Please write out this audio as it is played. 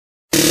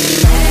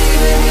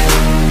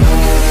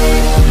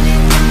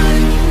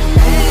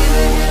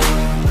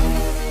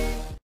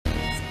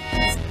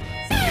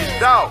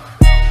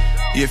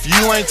If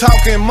you ain't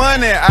talking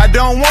money, I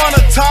don't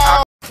wanna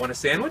talk. Want a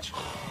sandwich?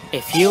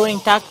 If you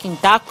ain't talking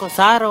tacos,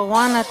 I don't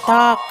wanna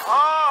talk.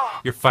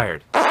 You're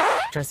fired.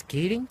 Just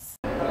kidding?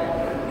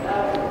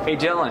 Hey,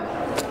 Dylan.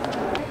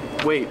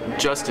 Wait,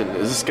 Justin,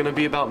 is this gonna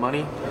be about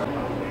money?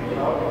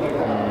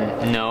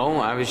 No,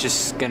 I was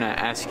just gonna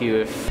ask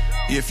you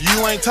If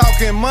you ain't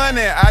talking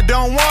money, I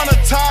don't wanna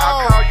talk.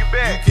 I'll call you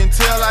back. You can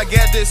tell I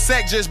got this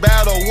sack just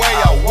by the way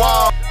I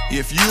walk.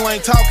 If you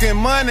ain't talking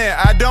money,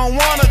 I don't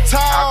wanna talk.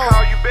 I'll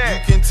call you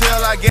back. You can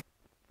tell I get.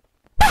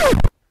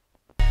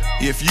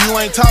 If you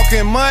ain't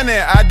talking money,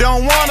 I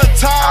don't wanna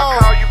talk. I'll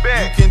call you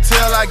back. You can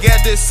tell I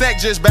got this sack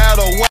just by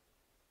the way.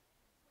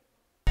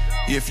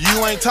 If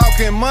you ain't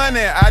talking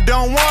money, I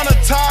don't wanna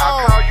talk.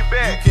 I'll call you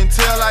back. You can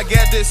tell I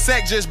got this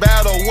sack just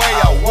by the way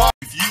I walk.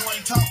 If you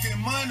ain't talking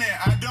money,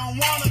 I don't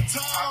wanna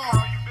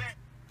talk.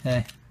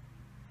 Hey.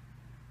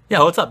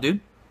 Yeah, what's up, dude?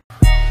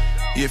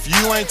 If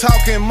you ain't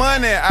talking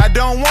money, I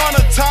don't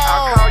wanna talk.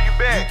 I'll call you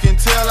back. You can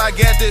tell I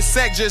got this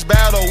sack just by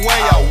the way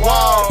I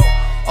walk.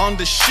 On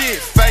the shit,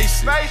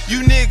 face it.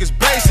 You niggas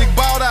basic.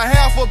 Bought a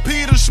half a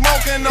Peter,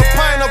 smoking a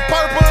pint of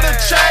purple to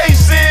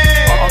chase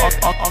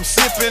it. I'm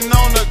sipping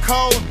on the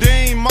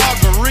codeine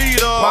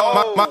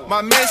margarita.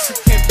 My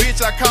Mexican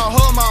bitch, I call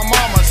her my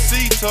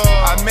mamacita.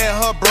 I met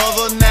her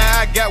brother, now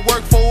I got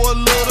work for a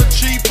little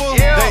cheaper.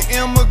 They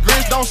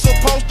immigrants don't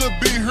supposed to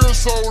be here,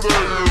 so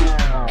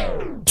they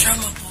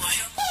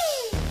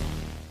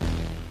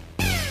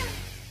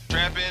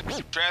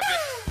trapping,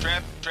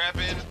 trapping,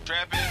 trapping,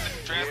 trapping,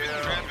 trapping,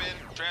 trapping,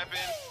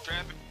 trapping.